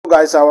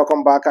guys,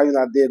 welcome back. How you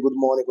not there? Good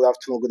morning, good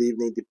afternoon, good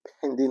evening,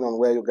 depending on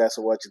where you guys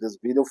are watching this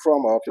video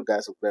from. I hope you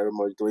guys are very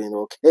much doing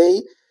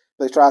okay.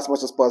 Please try as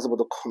much as possible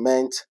to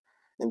comment,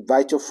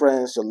 invite your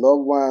friends, your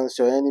loved ones,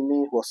 your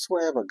enemy,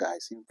 whatsoever,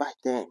 guys. Invite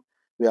them.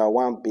 We are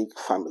one big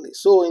family.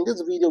 So in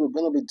this video, we're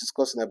going to be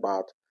discussing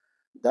about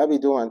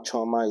Davido and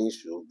Chioma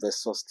issue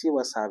versus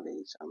Tiwa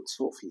Savage and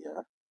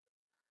Sophia.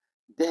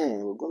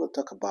 Then we're going to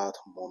talk about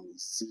Mommy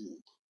Z,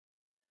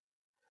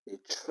 a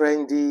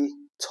trendy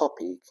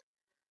topic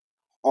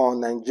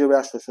on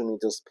Nigeria's social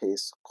media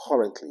space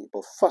currently.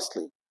 But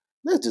firstly,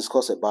 let's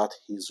discuss about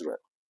Israel.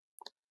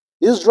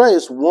 Israel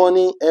is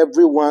warning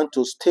everyone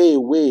to stay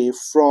away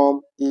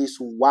from his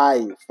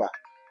wife.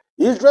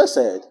 Israel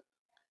said,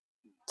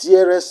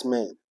 dearest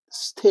men,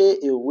 stay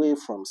away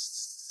from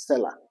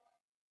Selah.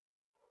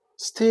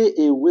 Stay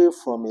away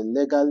from a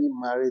legally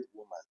married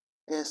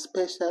woman,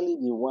 especially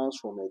the ones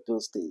from Edo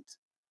State.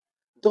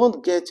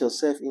 Don't get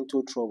yourself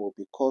into trouble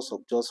because of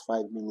just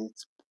 5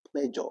 minutes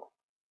pleasure.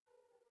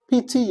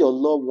 Pity your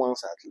loved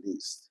ones at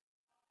least.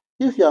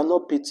 If you are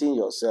not pitying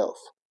yourself,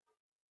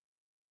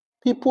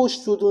 people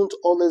shouldn't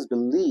always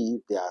believe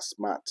they are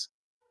smart.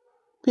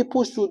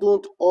 People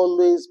shouldn't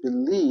always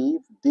believe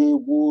they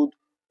would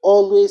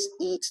always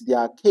eat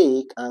their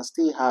cake and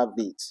still have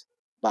it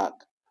back.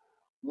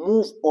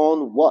 Move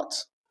on what?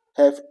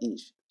 Have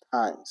each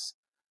times.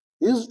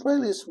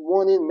 Israel is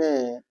warning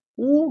men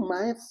who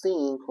might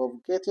think of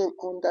getting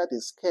under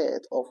the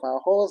skirt of her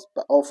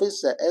husband, of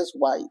his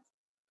ex-wife,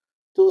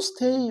 to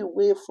stay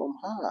away from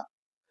her.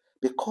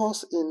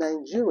 Because in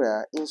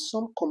Nigeria, in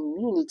some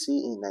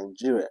community in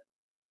Nigeria,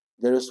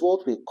 there is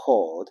what we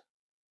called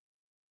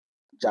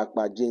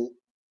Jakbaje.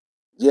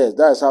 Yes,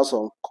 that's how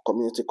some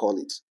community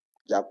call it.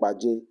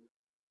 Jakbaje.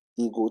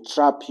 He go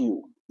trap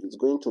you. He's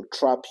going to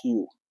trap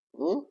you.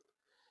 Hmm?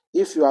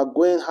 If you are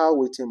going out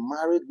with a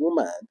married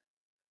woman,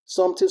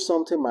 something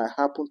might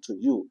happen to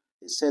you.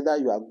 He said that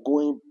you are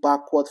going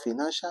backward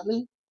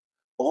financially,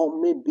 or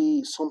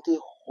maybe something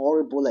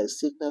horrible like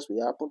sickness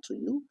will happen to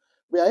you.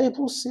 We are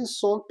able to see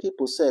some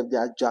people say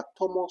their Jack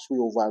Thomas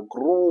will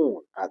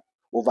overgrown at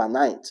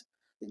overnight.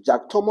 A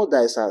Jack Thomas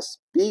that is as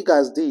big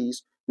as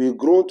this will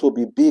grow to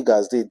be big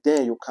as this.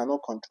 Then you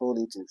cannot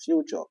control it in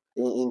future,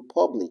 in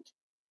public.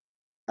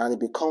 And it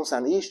becomes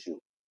an issue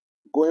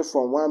going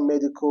from one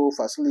medical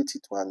facility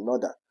to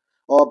another.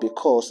 Or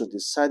because you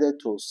decided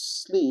to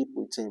sleep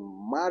with a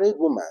married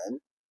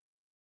woman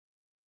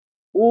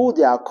who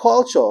their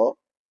culture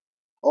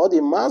or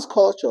the mass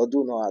culture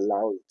do not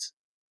allow it.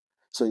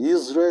 So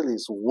Israel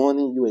is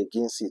warning you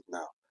against it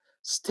now.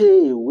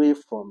 Stay away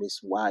from his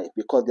wife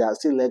because they are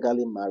still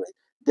legally married,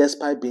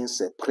 despite being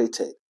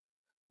separated.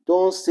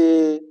 Don't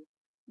say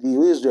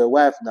the Israel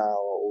wife now,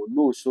 oh,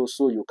 no,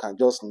 so you can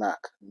just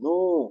knock.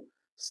 No,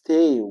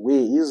 stay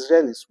away.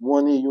 Israel is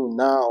warning you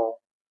now.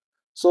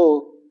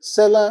 So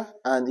seller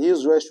and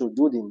Israel should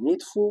do the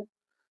needful.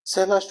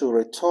 Seller should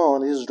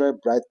return Israel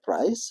bride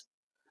price,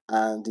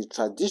 and the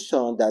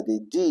tradition that they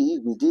did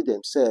within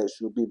themselves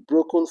should be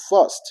broken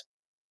first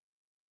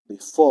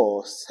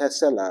before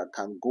seller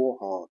can go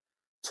on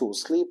to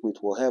sleep with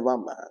whatever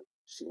man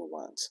she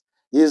wants.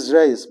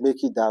 Israel is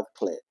making that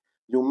clear.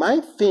 You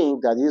might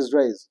think that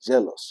Israel is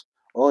jealous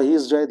or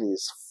Israel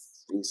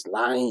is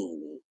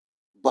lying,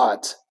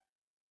 but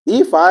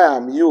if I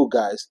am you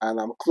guys and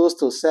I'm close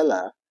to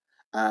seller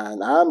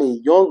and I'm a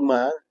young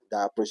man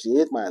that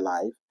appreciate my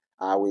life,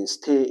 I will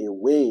stay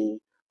away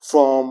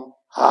from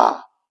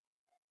her.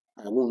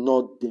 I will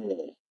not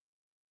dare.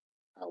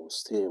 I will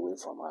stay away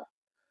from her.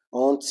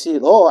 Until,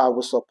 oh, I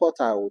will support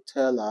her. I will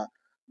tell her,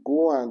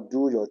 go and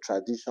do your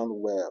tradition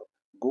well.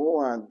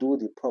 Go and do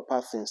the proper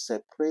thing.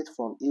 Separate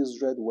from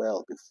Israel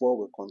well before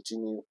we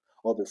continue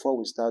or before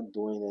we start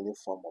doing any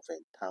form of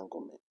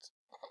entanglement.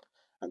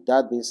 And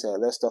that being said,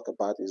 let's talk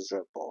about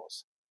Israel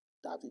boss,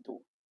 Davido.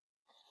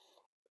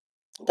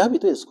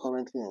 Davido is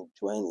currently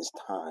enjoying his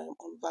time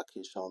on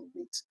vacation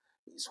with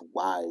his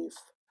wife,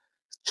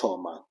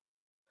 Chioma.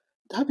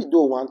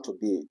 Davido wants to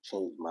be a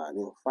changed man.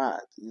 In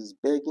fact, he's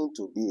begging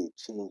to be a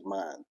changed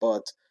man.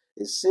 But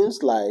it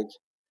seems like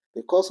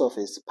because of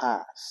his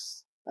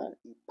past,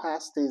 the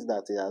past things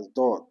that he has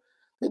done,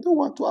 they don't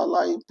want to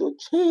allow him to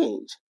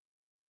change.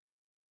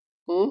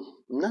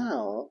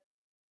 Now,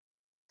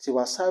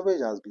 Tiwa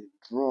Savage has been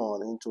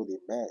drawn into the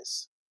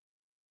mess.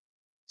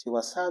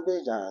 Chioma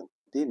Savage and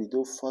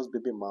Davido's first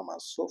baby mama,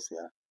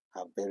 Sophia,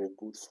 are very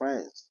good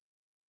friends.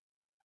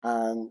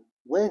 And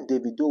when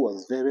Davido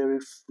was very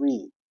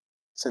free,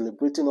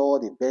 celebrating all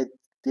the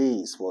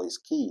birthdays for his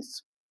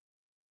kids,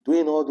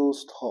 doing all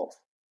those stuff,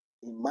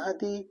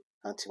 Imadi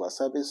and Tiwa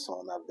Savage's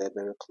son are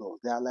very close.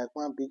 They are like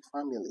one big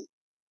family.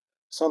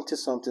 Something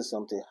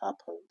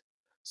happened.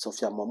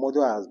 Sophia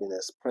Momodo has been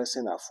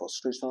expressing her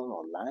frustration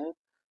online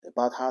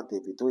about how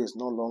Davido is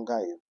no longer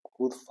a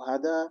good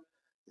father,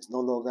 is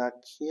no longer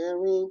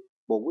caring.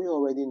 But we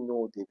already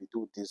know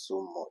Davido did so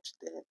much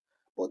then.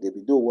 But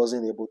Davido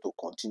wasn't able to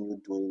continue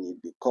doing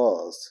it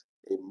because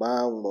a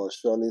man must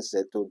surely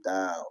settle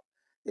down.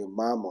 A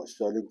man must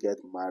surely get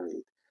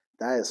married.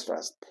 That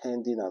extra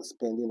spending and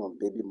spending on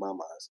baby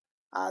mamas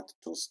had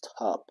to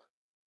stop.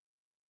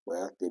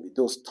 Well,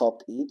 Davido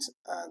stopped it,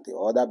 and the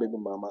other baby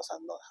mamas are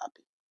not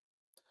happy.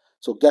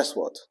 So guess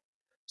what?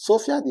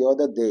 Sophia the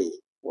other day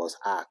was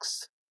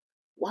asked,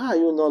 why are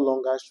you no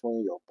longer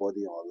showing your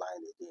body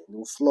online again?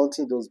 You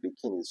flaunting those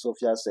bikinis.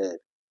 Sophia said,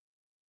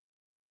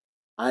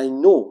 I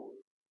know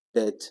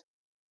that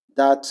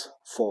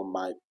for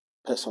my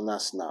personal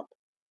snap,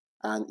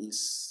 and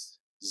it's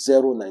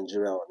zero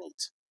Nigeria on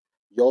it.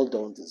 Y'all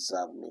don't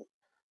deserve me.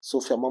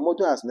 Sophia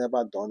Mamodo has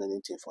never done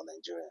anything for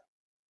Nigeria.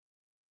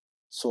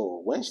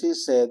 So when she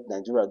said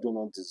Nigeria do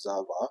not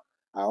deserve her,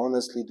 I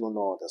honestly do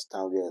not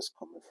understand where it's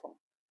coming from.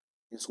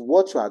 It's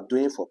what you are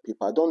doing for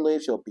people. I don't know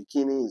if your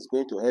bikini is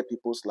going to help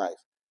people's life.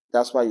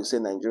 That's why you say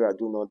Nigeria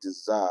do not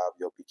deserve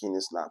your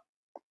bikini snap.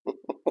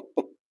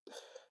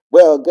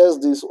 Well, guess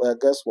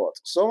what?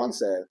 Someone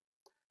said,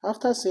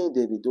 after seeing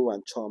Davido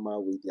and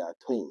Chioma with their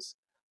twins,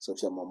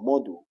 Sophia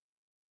Mamodo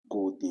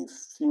go the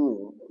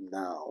film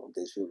now,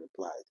 they she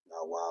replied.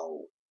 Now, wow.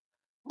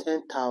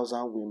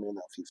 10,000 women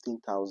and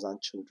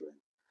 15,000 children.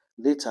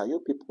 Later, you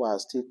people are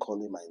still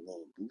calling my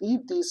name.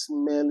 Leave this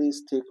smelly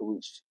steak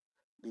rich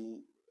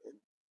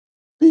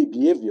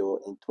behavior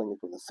in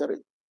 2023.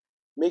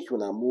 Make you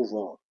now move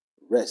on.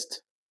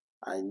 Rest.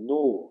 I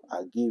know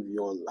I give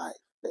your life,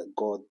 but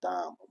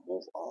goddamn,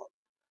 move on.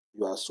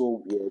 You are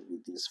so weird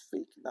with this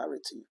fake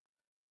narrative.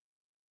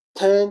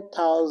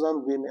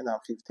 10,000 women and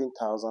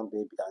 15,000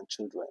 baby and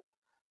children.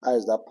 How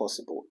is that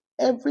possible?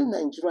 Every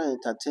Nigerian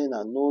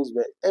entertainer knows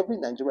where every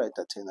Nigerian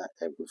entertainer,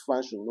 every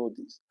fan should know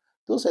this.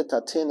 Those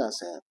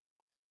entertainers,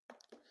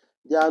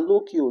 they are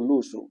low key or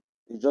low show.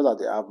 It's just that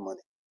they have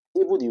money.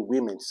 Even the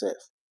women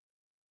self,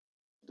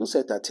 those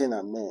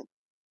entertainer men.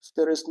 So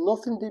there is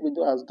nothing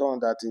Davido has done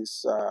that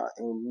is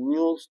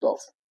new stuff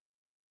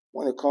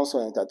when it comes to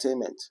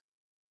entertainment.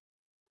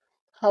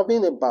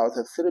 Having about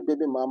three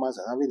baby mamas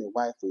and having a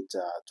wife with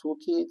two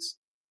kids,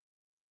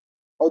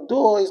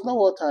 although it's not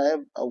what I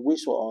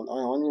wish for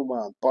on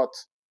anyone, but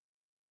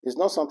it's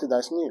not something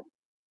that's new.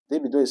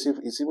 Davido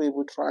is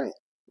even trying.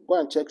 Go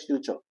and check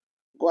Future.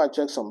 Go and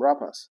check some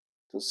rappers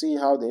to see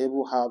how they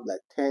able have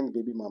like 10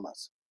 baby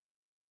mamas.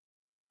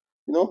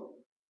 You know?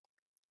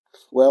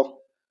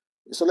 Well,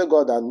 it's only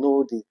God that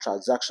know the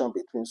transaction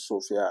between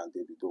Sophia and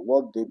Davido.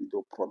 What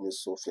Davido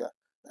promised Sophia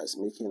that is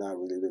making her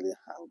really, really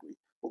angry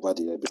over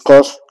the year.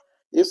 Because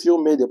if you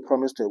made a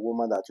promise to a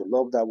woman that you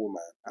love that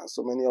woman and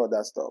so many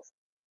other stuff,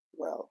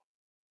 well,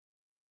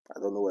 I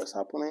don't know what's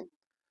happening.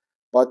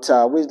 But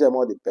I wish them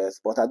all the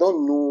best. But I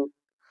don't know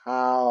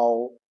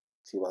how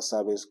Tiwa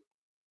Savage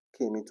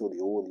came into the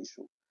whole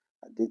issue.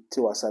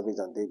 Tiwa Savage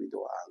and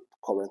Davido are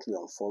currently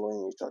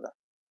unfollowing each other.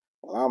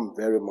 Well, I'm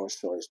very much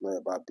sure it's not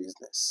about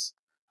business.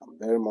 I'm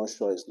very much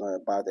sure it's not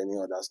about any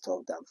other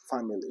stuff than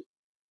family.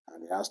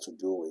 And it has to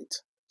do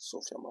with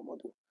Sophia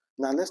Mamodo.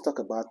 Now let's talk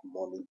about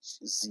Mommy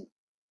Z.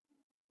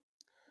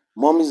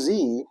 Mommy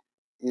Z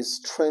is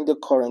trending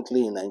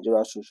currently in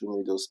Nigeria's social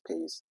media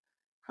space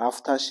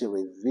after she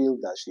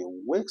revealed that she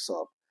wakes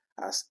up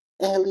as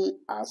early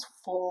as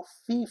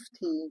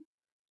 4:50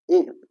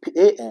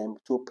 a.m.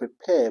 to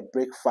prepare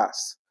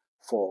breakfast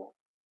for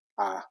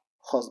her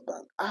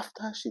husband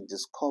after her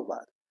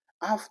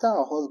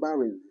husband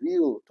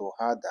revealed to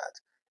her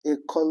that a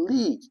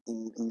colleague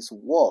in his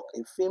work,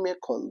 a female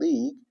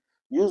colleague,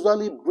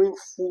 usually bring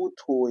food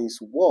to his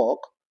work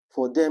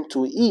for them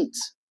to eat.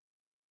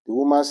 The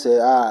woman said,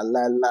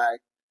 lie.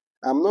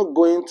 I'm not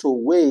going to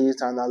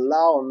wait and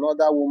allow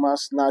another woman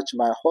snatch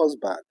my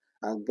husband.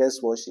 And guess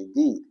what she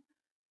did?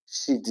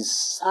 She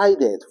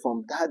decided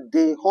from that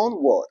day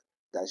onward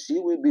that she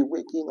will be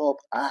waking up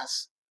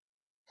as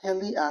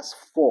early as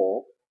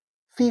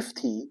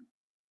 4:50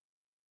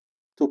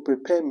 to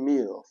prepare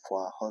meal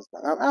for her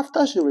husband. And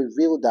after she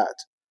revealed that,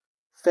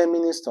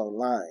 feminists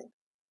online,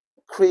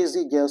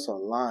 crazy girls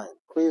online,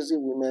 crazy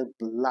women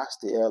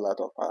blast the hell out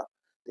of her.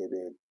 They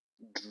were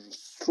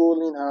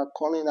trolling her,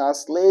 calling her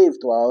slave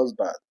to her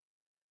husband.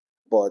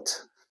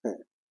 But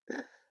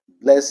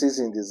blessings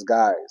in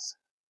disguise.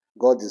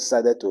 God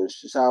decided to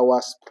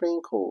shower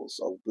sprinkles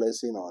of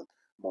blessing on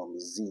Mommy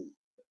Z.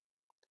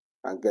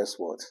 And guess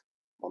what?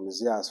 Mommy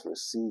Z has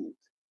received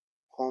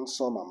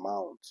handsome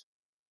amount,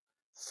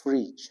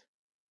 fridge,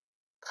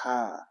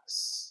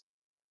 cars,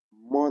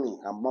 money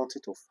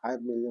amounting to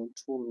 5 million,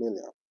 2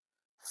 million,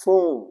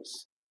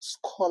 phones,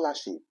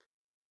 scholarship,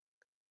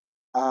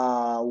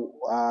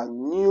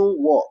 new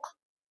work,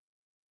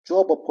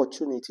 job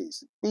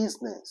opportunities,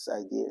 business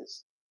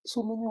ideas.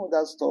 So many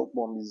other stuff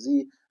Mommy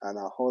Z and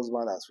her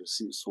husband has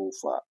received so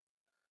far.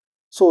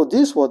 So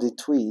this was the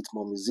tweet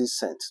Mommy Z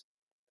sent.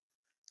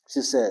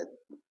 She said,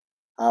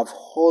 I've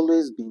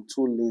always been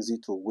too lazy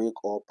to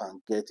wake up and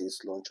get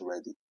his lunch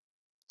ready.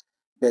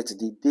 But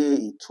the day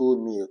he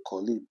told me a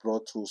colleague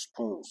brought 2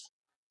 spoons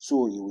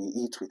so he will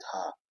eat with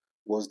her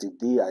was the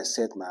day I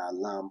set my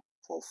alarm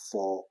for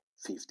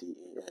 4:50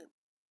 a.m.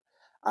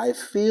 I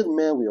feel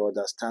men will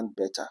understand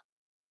better.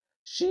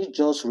 She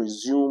just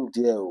resumed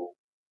there.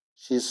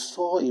 She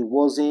saw he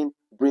wasn't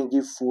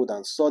bringing food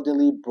and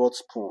suddenly brought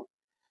spoon.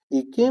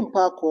 He came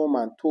back home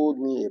and told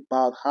me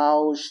about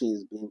how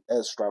she's been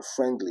extra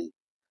friendly.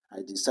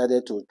 I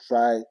decided to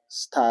try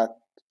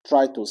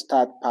to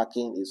start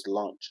packing his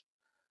lunch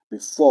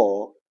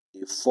before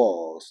he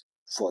falls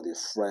for the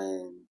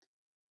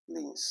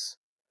friendlies.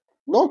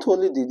 Not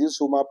only did this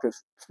woman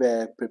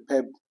prepare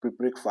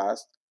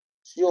breakfast,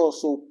 she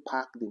also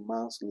packed the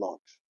man's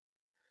lunch.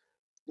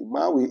 The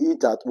man will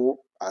eat at home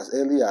as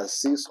early as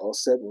 6 or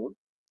 7,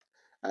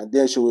 and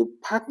then she will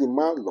pack the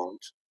man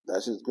lunch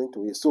that she's going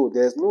to eat. So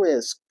there's no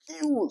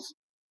excuse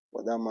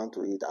for that man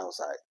to eat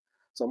outside.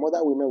 Some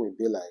other women will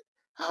be like,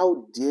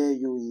 how dare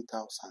you eat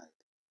outside?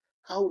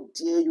 How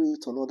dare you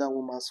eat another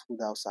woman's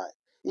food outside?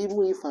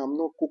 Even if I'm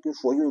not cooking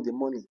for you in the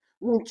morning,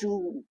 won't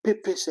you be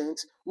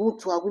patient?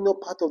 Won't you? Are we not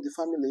part of the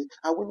family?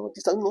 Are we not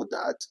this? Are we not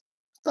that?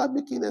 Start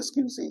making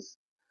excuses.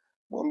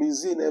 Mommy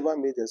Z never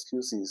made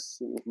excuses.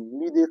 She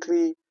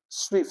immediately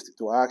swift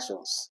to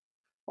actions.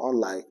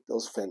 Unlike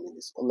those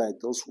feminists, unlike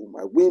those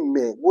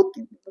women, what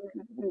we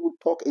would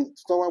talk,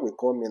 someone will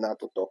call me now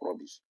to talk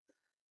rubbish.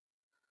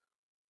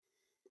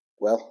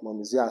 Well,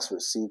 Mommy Z has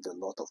received a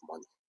lot of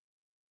money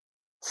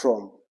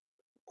from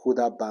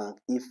Kuda Bank,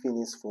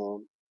 Infinix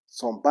Phone.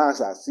 Some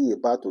banks are still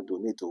about to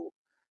donate to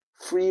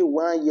free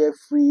 1 year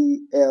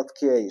free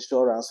healthcare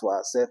insurance for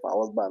herself, her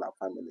husband, and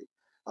family.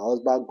 Her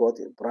husband got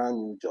a brand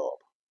new job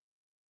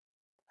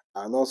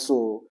and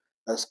also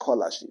a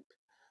scholarship.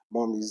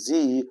 Mommy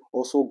Z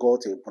also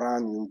got a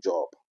brand new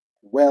job,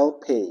 well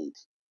paid.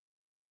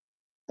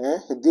 They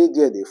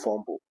there they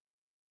fumble.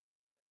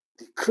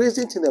 The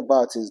crazy thing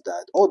about it is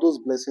that all those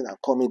blessings are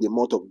coming the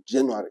month of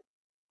January,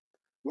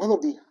 one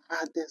of the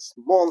hardest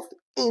months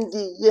in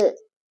the year,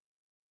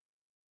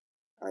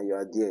 and you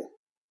are there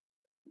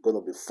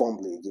gonna be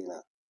fumbling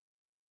again.